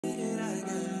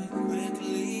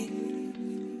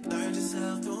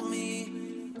yourself through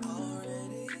me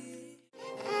already.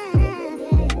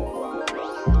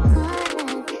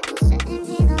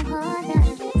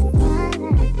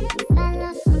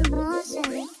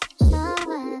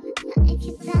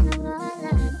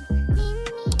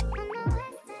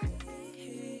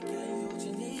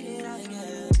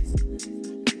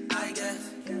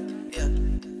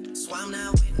 I'm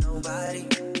not with nobody,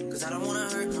 cause I don't wanna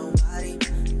hurt nobody.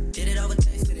 Did it over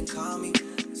text, didn't call me.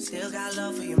 Still got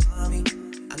love for your mommy.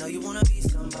 I know you wanna be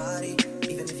somebody,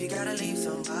 even if you gotta leave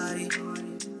somebody.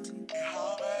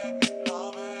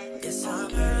 Yes, I'm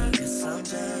hurt, yes, I'm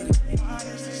jaded.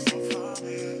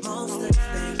 Most of the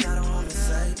things I don't wanna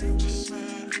say.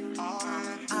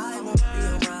 I won't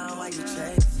be around while you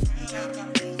chase.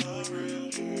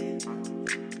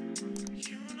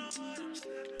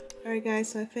 Alright guys,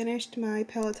 so I finished my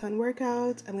Peloton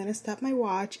workout. I'm going to stop my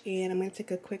watch and I'm going to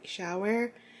take a quick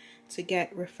shower to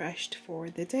get refreshed for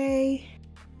the day.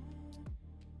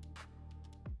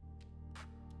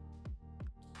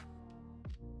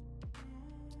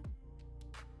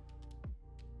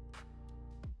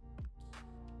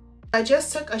 I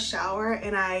just took a shower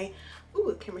and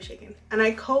ooh, camera's shaking. And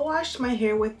I co-washed my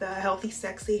hair with the Healthy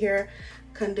Sexy Hair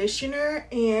conditioner,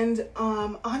 and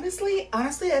honestly I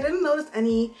didn't notice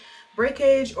any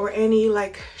breakage or any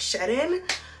like shedding,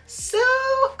 so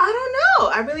I don't know.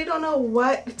 I really don't know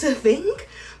what to think,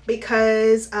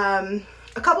 because a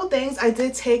couple things, I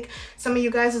did take some of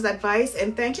you guys' advice,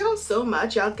 and thank y'all so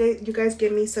much. You guys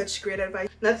give me such great advice.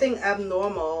 Nothing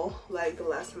abnormal like the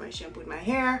last time I shampooed my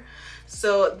hair,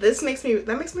 so that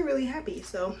makes me really happy.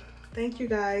 So thank you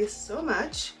guys so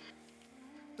much.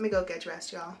 Let me go get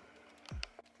dressed, y'all.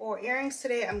 For earrings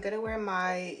today, I'm gonna wear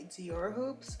my Dior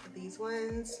hoops, these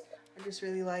ones. I just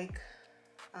really like,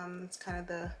 it's kind of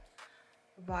the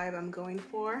vibe I'm going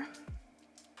for.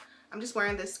 I'm just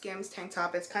wearing this Skims tank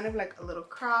top. It's kind of like a little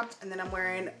cropped, and then I'm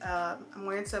wearing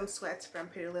some sweats from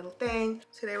Pretty Little Thing.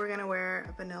 Today we're gonna wear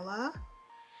a vanilla.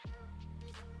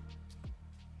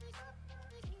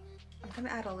 I'm gonna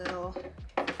add a little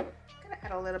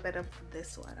bit of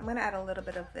this one. I'm gonna add a little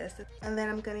bit of this, and then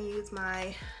I'm gonna use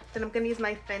my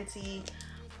Fenty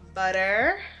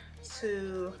butter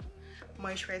to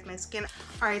moisturize my skin.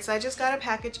 All right, so I just got a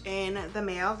package in the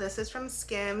mail. This is from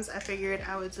Skims. I figured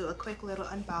I would do a quick little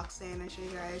unboxing and show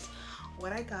you guys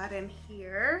what I got in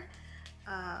here.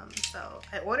 So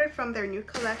I ordered from their new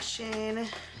collection,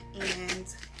 and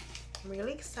I'm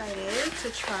really excited to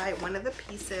try one of the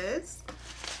pieces.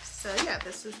 So yeah,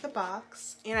 this is the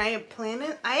box, and I am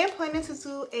planning to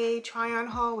do a try-on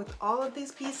haul with all of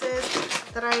these pieces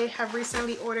that I have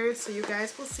recently ordered, so you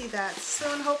guys will see that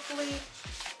soon, hopefully.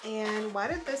 And why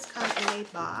did this come in a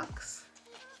box?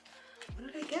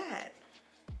 What did I get?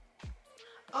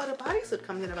 Oh, the bodysuit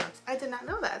comes in a box. I did not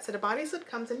know that. So the bodysuit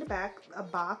comes in a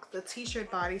box, the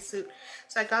t-shirt bodysuit.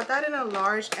 So I got that in a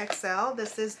large XL.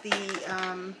 This is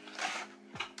the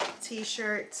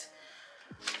t-shirt.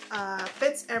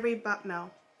 Fits every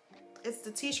it's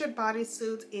the t-shirt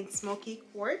bodysuit in smoky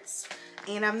quartz,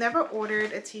 and I've never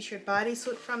ordered a t-shirt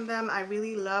bodysuit from them. I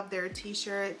really love their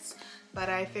t-shirts, but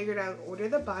I figured I would order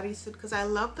the bodysuit because I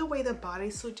love the way the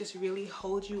bodysuit just really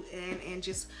holds you in, and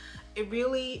just it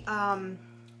really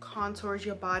contours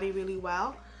your body really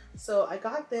well. So I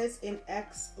got this in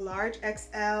large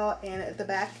XL, and the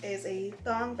back is a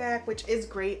thong back, which is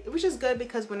great, which is good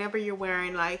because whenever you're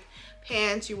wearing like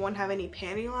pants, you won't have any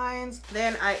panty lines.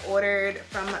 Then I ordered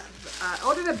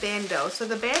a bandeau. So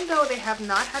the bandeau, they have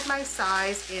not had my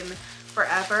size in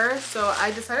forever, so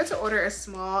I decided to order a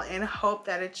small and hope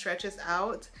that it stretches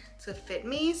out to fit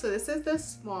me. So this is the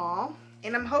small,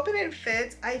 and I'm hoping it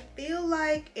fits. I feel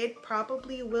like it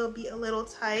probably will be a little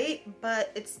tight,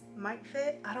 but it might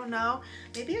fit. I don't know.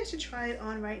 Maybe I should try it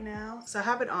on right now. So I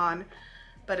have it on,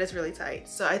 but it's really tight.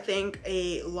 So I think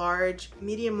a large,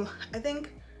 medium, I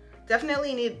think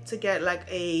definitely need to get like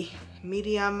a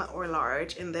medium or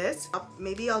large in this.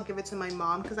 Maybe I'll give it to my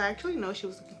mom because I actually know she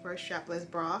was looking for a strapless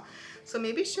bra. So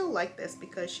maybe she'll like this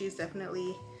because she's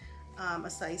definitely a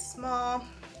size small,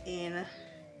 and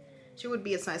she would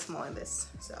be a size small in this,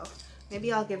 so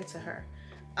maybe I'll give it to her.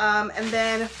 And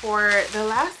then for the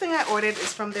last thing I ordered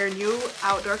is from their new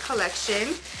outdoor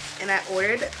collection, and I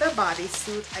ordered the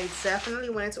bodysuit. I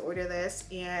definitely wanted to order this,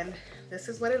 and this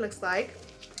is what it looks like.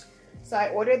 So I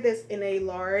ordered this in a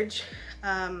large.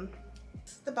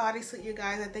 This is the bodysuit, you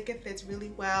guys. I think it fits really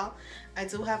well. I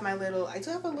do have a little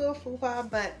fupa,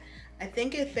 but I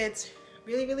think it fits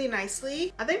really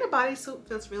nicely. I think the bodysuit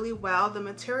fits really well. The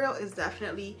material is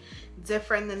definitely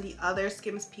different than the other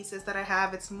Skims pieces that I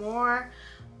have. It's more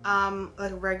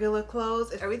like regular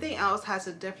clothes. Everything else has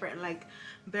a different, like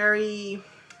very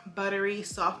buttery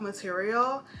soft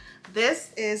material.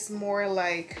 This is more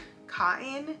like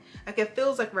cotton. Like it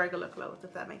feels like regular clothes,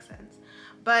 if that makes sense.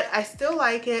 But I still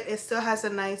like it. It still has a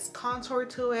nice contour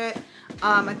to it.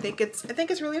 I think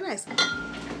it's really nice.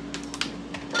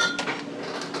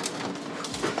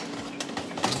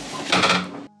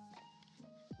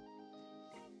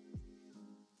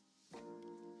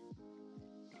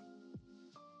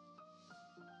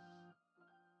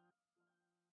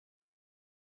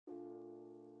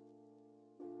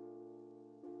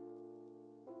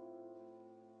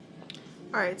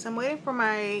 All right, so I'm waiting for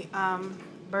my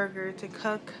burger to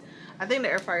cook. I think the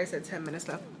air fryer said 10 minutes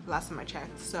left last time I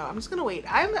checked, so I'm just gonna wait.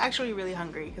 I'm actually really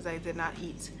hungry because I did not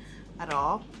eat at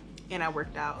all and I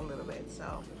worked out a little bit,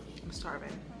 so I'm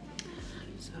starving.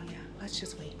 So yeah, let's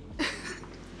just wait.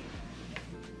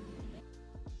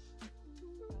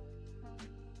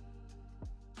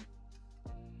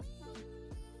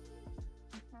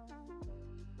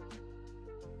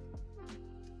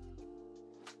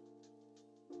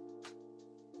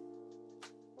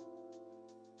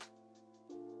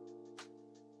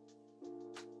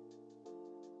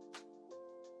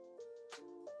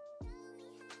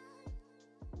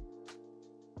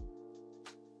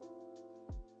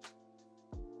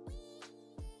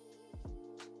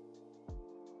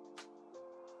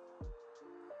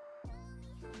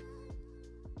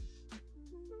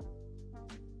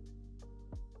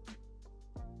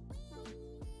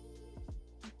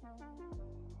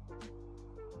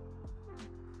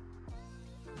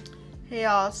 Hey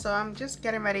y'all, so I'm just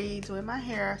getting ready doing my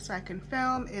hair so I can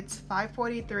film. It's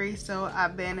 5:43, so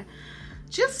I've been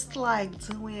just like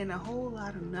doing a whole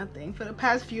lot of nothing for the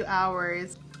past few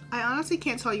hours. I honestly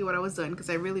can't tell you what I was doing because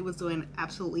I really was doing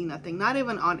absolutely nothing. Not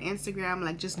even on Instagram,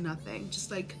 like just nothing. Just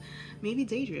like maybe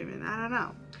daydreaming, I don't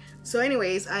know. So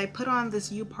anyways, I put on this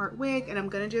U-part wig and I'm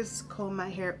gonna just comb my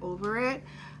hair over it.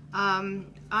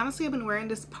 Honestly, I've been wearing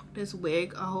this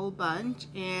wig a whole bunch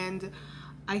and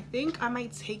I think I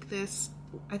might take this,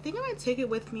 I think I might take it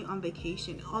with me on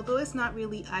vacation. Although it's not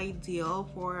really ideal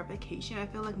for a vacation, I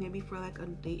feel like maybe for like a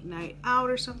date night out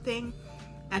or something,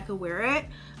 I could wear it.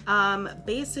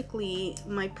 Basically,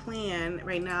 my plan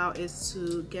right now is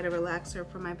to get a relaxer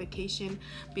for my vacation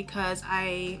because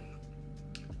I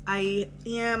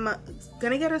am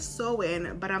gonna get a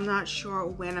sew-in, but I'm not sure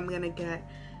when I'm gonna get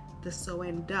the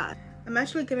sew-in done. I'm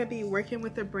actually going to be working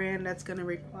with a brand that's going to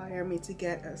require me to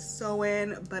get a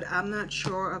sew-in, but I'm not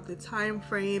sure of the time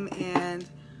frame, and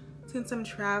since I'm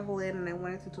traveling and I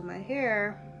wanted to do my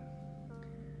hair,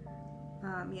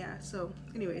 yeah, so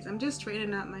anyways, I'm just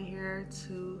straightening out my hair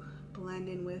to blend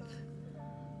in with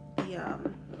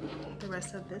the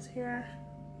rest of this hair,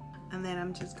 and then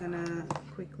I'm just gonna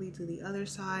quickly do the other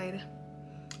side.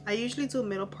 I usually do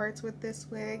middle parts with this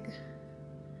wig.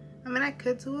 I mean, I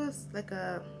could do like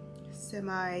a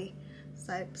semi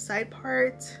side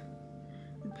part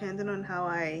depending on how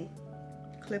I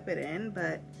clip it in,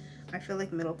 but I feel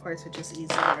like middle parts are just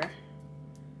easier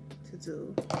to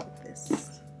do with this,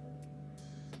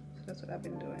 so that's what I've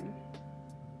been doing.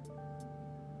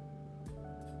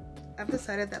 I've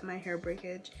decided that my hair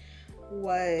breakage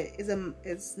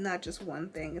is not just one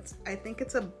thing. I think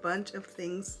it's a bunch of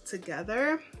things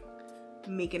together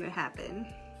making it happen.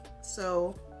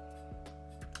 So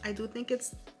I do think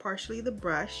it's partially the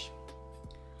brush.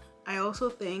 I also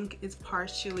think it's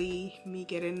partially me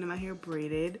getting my hair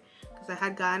braided because I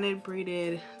had gotten it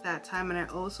braided that time, and I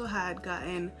also had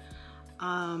gotten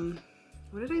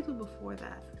what did I do before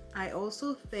that? I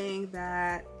also think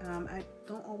that I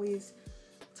don't always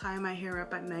tie my hair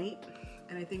up at night,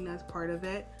 and I think that's part of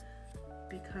it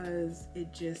because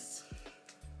it just,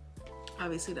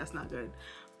 obviously that's not good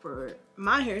for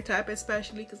my hair type,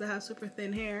 especially because I have super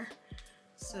thin hair.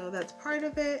 So that's part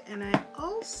of it. And I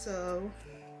also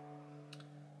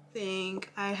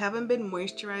think I haven't been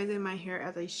moisturizing my hair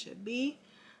as I should be,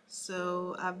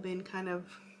 so I've been kind of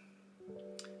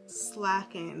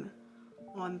slacking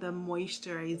on the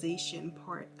moisturization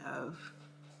part of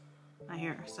my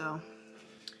hair. So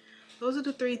those are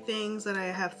the three things that I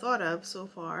have thought of so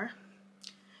far,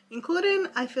 including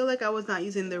I feel like I was not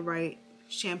using the right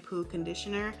shampoo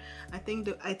conditioner. I think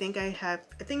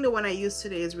the one I used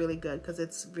today is really good because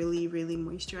it's really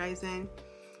moisturizing,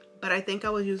 but I think I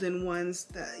was using ones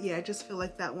that, yeah, I just feel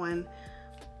like that one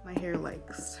my hair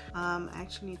likes. I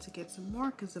actually need to get some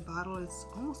more because the bottle is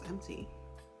almost empty.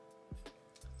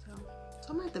 So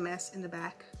I'm at the mess in the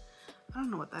back. I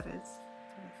don't know what that is.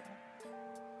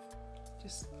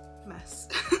 Just mess.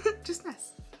 Just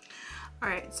mess. All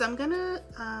right, so I'm gonna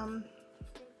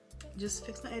just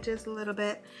fix my edges a little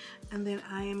bit, and then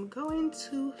I am going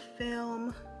to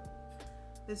film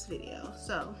this video.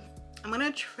 So I'm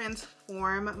gonna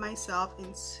transform myself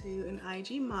into an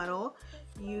IG model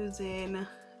using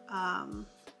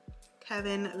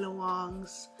Kevin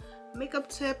Luong's makeup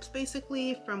tips,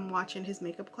 basically from watching his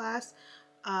makeup class,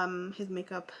 his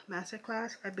makeup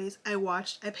masterclass.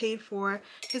 I paid for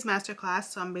his masterclass,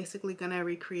 so I'm basically gonna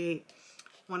recreate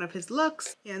one of his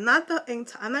looks. Yeah, I'm not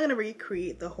gonna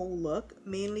recreate the whole look,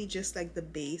 mainly just like the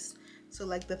base. So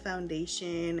like the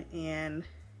foundation and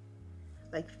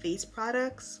like face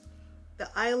products. The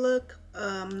eye look,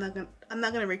 I'm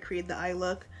not gonna recreate the eye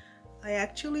look. I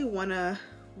actually wanna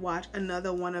watch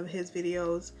another one of his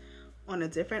videos on a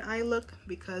different eye look,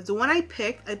 because the one I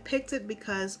picked it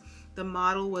because the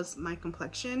model was my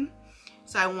complexion.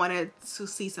 So I wanted to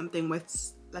see something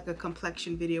with like a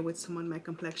complexion video with someone my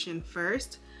complexion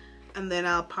first, and then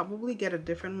I'll probably get a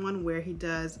different one where he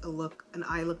does an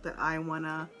eye look that I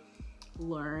wanna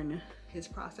learn his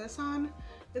process on,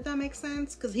 if that makes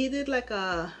sense, because he did like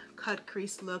a cut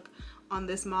crease look on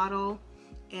this model,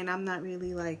 and I'm not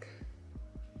really like,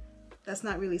 that's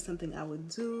not really something I would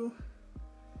do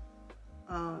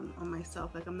on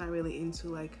myself. Like I'm not really into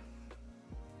like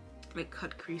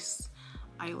cut crease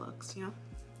eye looks, you know.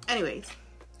 Anyways,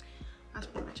 that's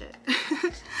pretty much it.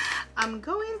 I'm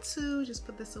going to just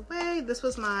put this away. This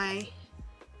was my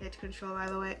edge control, by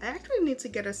the way. I actually need to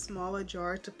get a smaller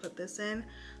jar to put this in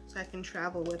so I can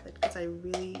travel with it, because I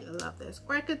really love this.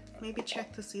 Or I could maybe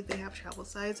check to see if they have travel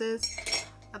sizes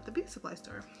at the beauty supply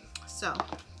store. So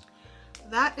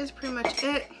that is pretty much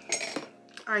it.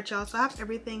 All right, y'all, so I have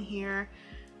everything here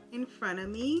in front of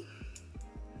me.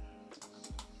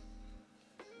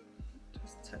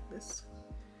 Just tuck this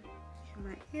in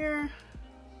my ear.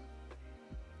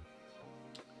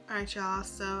 All right, y'all,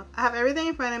 so I have everything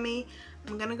in front of me.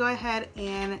 I'm gonna go ahead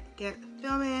and get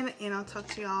filming, and I'll talk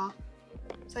to y'all.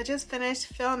 So I just finished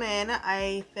filming.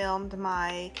 I filmed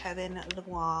my Kevin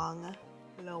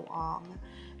Luong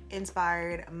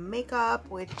inspired makeup,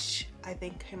 which I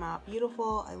think came out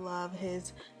beautiful. I love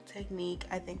his technique.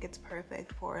 I think it's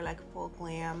perfect for like full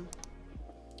glam.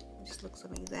 It just looks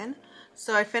amazing.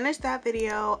 So I finished that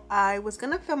video. I was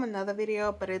gonna film another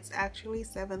video, but it's actually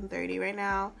 7:30 right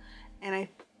now, and I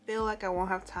feel like I won't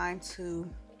have time to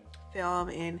film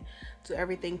and do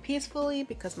everything peacefully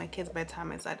because my kids'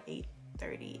 bedtime is at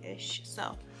 8:30-ish.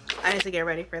 So I need to get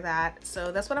ready for that.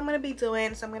 So that's what I'm gonna be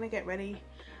doing. So I'm gonna get ready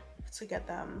to get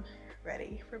them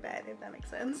ready for bed, if that makes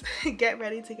sense. Get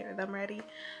ready to get them ready.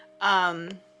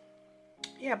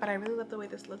 Yeah, but I really love the way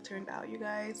this look turned out, you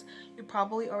guys. You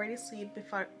probably already see it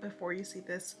before you see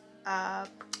this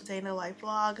day in the life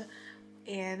vlog,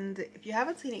 and if you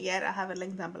haven't seen it yet, I have it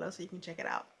linked down below so you can check it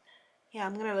out. Yeah,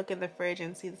 I'm gonna look in the fridge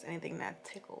and see if there's anything that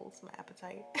tickles my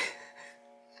appetite.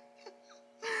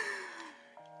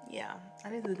 Yeah, I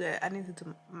need to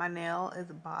do, my nail is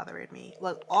bothering me.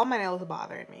 Look, all my nails are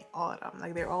bothering me, all of them.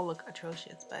 Like, they all look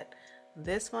atrocious, but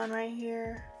this one right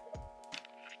here,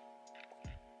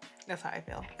 that's how I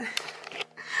feel. All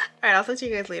right, I'll talk to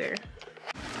you guys later.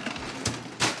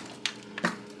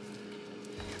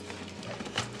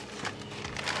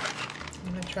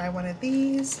 I'm gonna try one of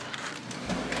these.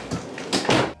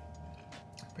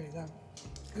 Pretty good.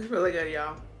 It's really good,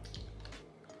 y'all.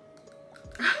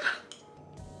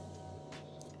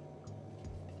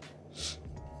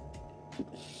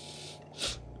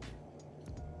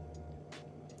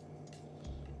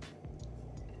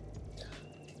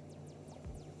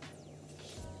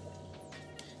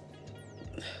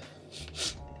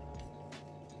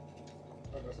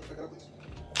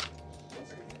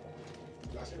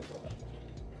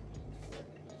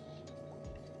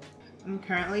 I'm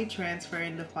currently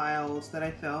transferring the files that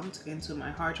I filmed into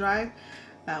my hard drive.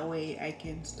 That way I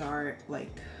can start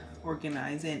like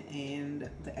organizing in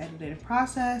the editing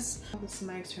process. This is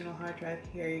my external hard drive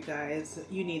here, you guys.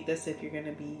 You need this if you're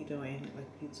gonna be doing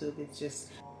like YouTube. It's just,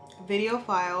 video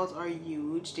files are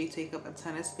huge. They take up a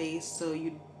ton of space, so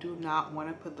you do not want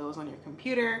to put those on your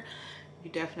computer. You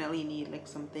definitely need like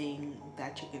something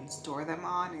that you can store them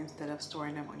on instead of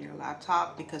storing them on your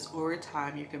laptop, because over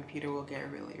time your computer will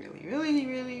get really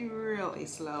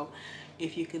slow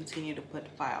if you continue to put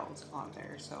files on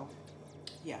there. So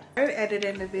yeah, I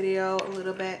edited the video a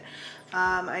little bit.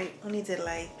 I only did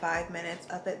like 5 minutes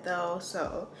of it though,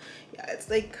 so yeah, it's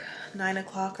like 9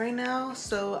 o'clock right now.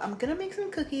 So I'm gonna make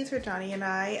some cookies for Johnny and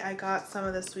I got some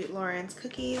of the Sweet Lorens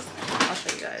cookies. I'll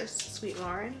show you guys. Sweet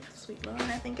Lauren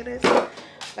I think it is. But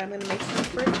I'm gonna make some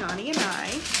for Johnny and I.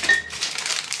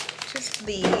 Just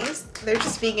these. They're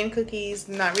just vegan cookies,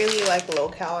 not really like low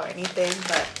cal or anything,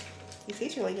 but it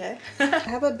tastes really good. I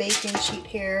have a baking sheet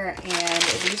here, and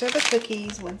these are the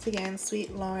cookies. Once again,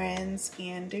 Sweet Lorens,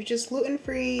 and they're just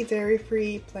gluten-free,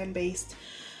 dairy-free, plant-based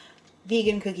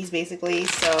vegan cookies basically.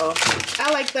 So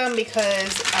I like them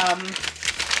because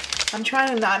I'm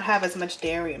trying to not have as much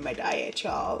dairy in my diet,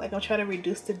 y'all. Like, I'm trying to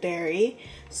reduce the dairy.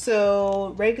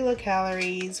 So regular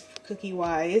calories cookie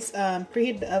wise,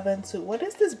 preheat the oven to, what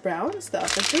is this brown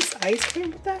stuff? Is this ice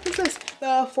cream? What the heck is this?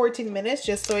 14 minutes,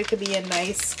 just so it could be a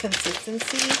nice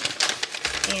consistency.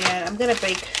 And I'm gonna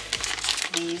bake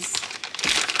these.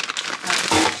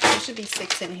 There should be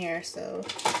 6 in here, so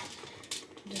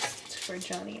just for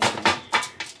Johnny and I.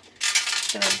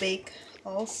 I'm gonna bake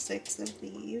all 6 of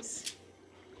these.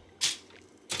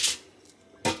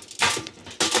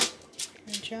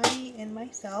 For Johnny and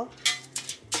myself.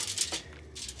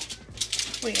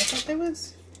 Wait, I thought there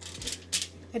was...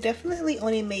 I definitely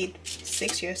only made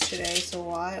 6 yesterday, so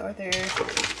why are there...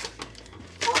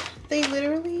 Oh, they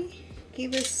literally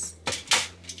gave us...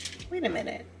 Wait a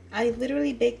minute. I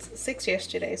literally baked 6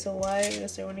 yesterday, so why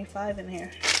is there only 5 in here?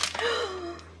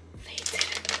 They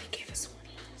didn't. They gave us 1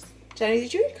 less. Johnny,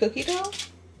 did you eat cookie dough?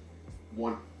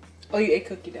 1. Oh, you ate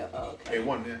cookie dough. Oh, okay. Hey,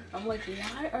 1, yeah. I'm like,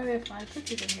 why are there 5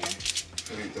 cookies in here?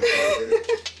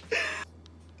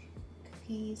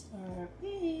 Cookies are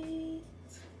baked.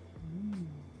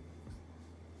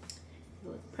 They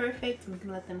look perfect. I'm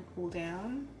gonna let them cool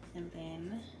down, and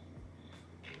then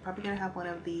probably gonna have one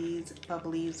of these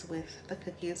bubblies with the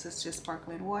cookies. It's just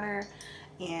sparkling water,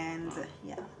 and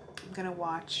yeah, I'm gonna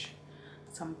watch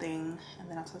something, and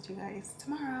then I'll talk to you guys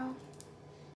tomorrow.